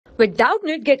With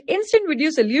Doubtnut, get instant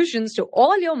video solutions to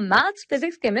all your maths,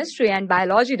 physics, chemistry, and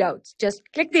biology doubts. Just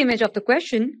click the image of the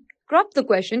question, crop the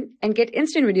question, and get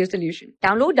instant video solution.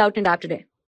 Download Doubtnut app today.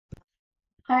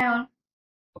 Hi all.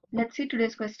 Let's see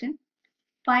today's question.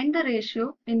 Find the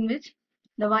ratio in which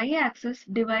the y-axis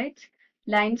divides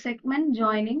line segment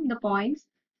joining the points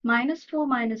 -4,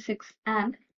 -6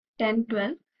 and 10,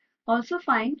 12. Also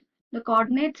find the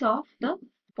coordinates of the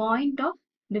point of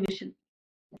division.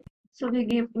 So we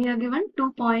are given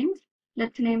 2 points.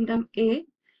 Let's name them A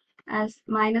as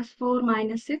 -4,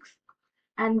 -6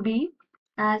 and B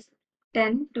as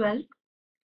 10, 12,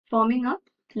 forming a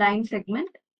line segment.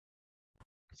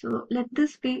 So let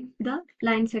this be the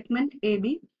line segment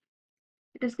AB.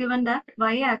 It is given that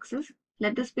y-axis,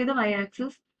 let this be the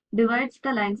y-axis, divides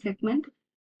the line segment.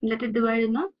 Let it divide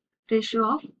in a ratio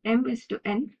of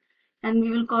m:n, and we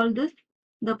will call this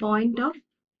the point of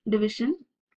division.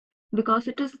 Because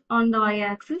it is on the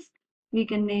y-axis, we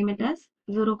can name it as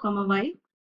 0, y.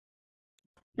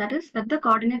 That is, let the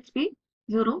coordinates be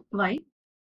 0, y.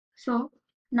 So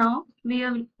now we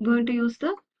are going to use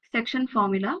the section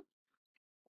formula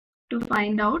to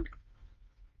find out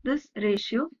this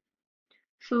ratio.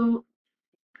 So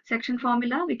section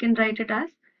formula, we can write it as,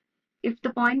 if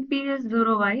the point P is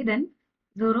 0, y, then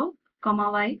 0,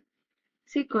 y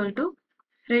is equal to,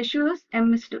 ratio is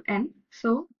m:n.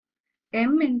 So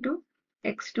m into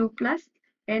x2 plus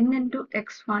n into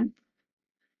x1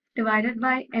 divided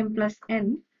by m plus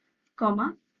n,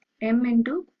 comma, m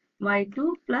into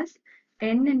y2 plus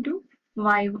n into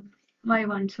y1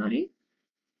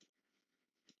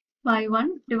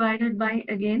 divided by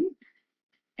again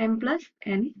m plus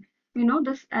n. We know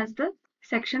this as the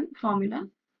section formula.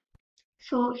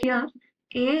 So here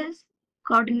A's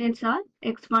coordinates are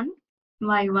x1,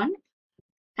 y1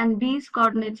 and B's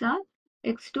coordinates are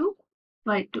x2,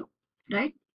 y2,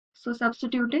 right? So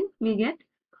substituting, we get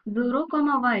 0,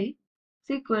 y is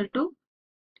equal to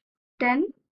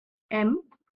 10m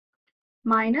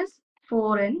minus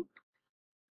 4n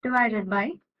divided by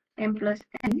m plus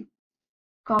n,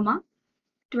 comma,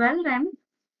 12m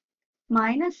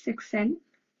minus 6n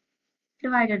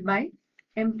divided by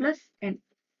m plus n.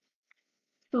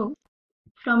 So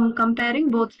from comparing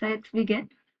both sides, we get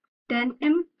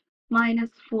 10m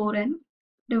minus 4n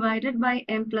divided by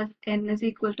m plus n is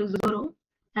equal to 0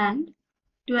 and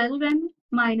 12m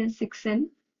minus 6n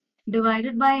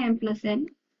divided by m plus n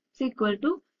is equal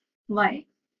to y.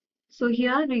 So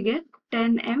here we get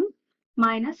 10m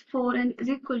minus 4n is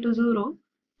equal to 0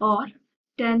 or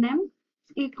 10m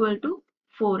is equal to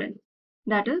 4n.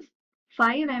 That is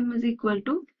 5m is equal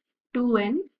to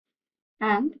 2n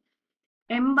and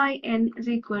m by n is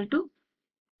equal to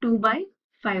 2 by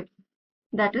 5.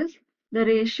 That is, the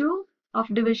ratio of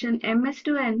division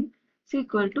m:n is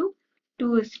equal to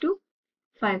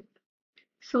 2:5.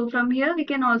 So from here we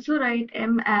can also write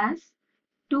m as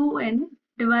 2n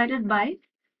divided by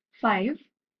 5.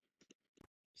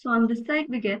 So on this side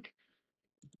we get,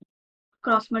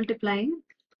 cross multiplying,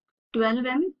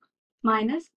 12m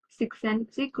minus 6n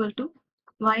is equal to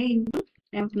y into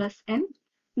m plus n.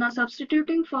 Now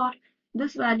substituting for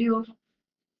this value of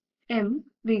m,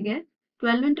 we get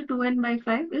 12 into 2n by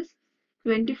 5 is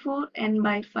 24n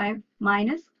by 5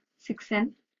 minus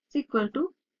 6n is equal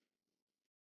to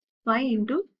y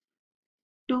into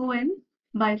 2n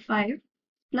by 5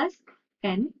 plus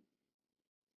n.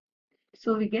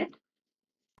 So we get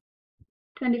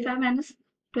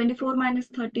 24 minus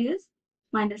 30 is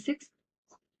minus 6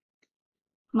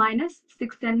 minus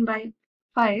 6n by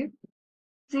 5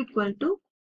 is equal to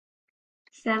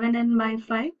 7n by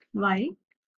 5 y.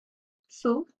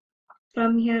 So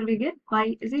from here we get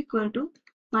y is equal to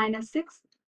minus 6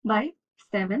 by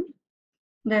 7.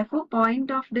 Therefore,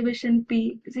 point of division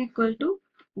P is equal to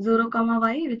 0,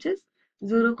 y, which is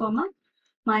 0,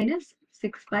 minus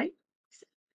 6 by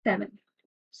 7.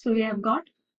 So we have got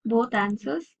both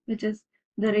answers, which is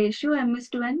the ratio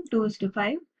m:n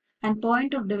 2:5 and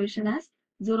point of division as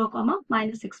 0,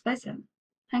 minus 6 by 7.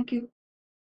 Thank you.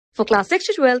 For class 6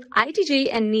 to 12, IIT JEE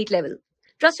and NEET level.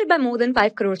 Trusted by more than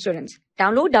 5 crore students.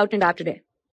 Download Doubtnut app today.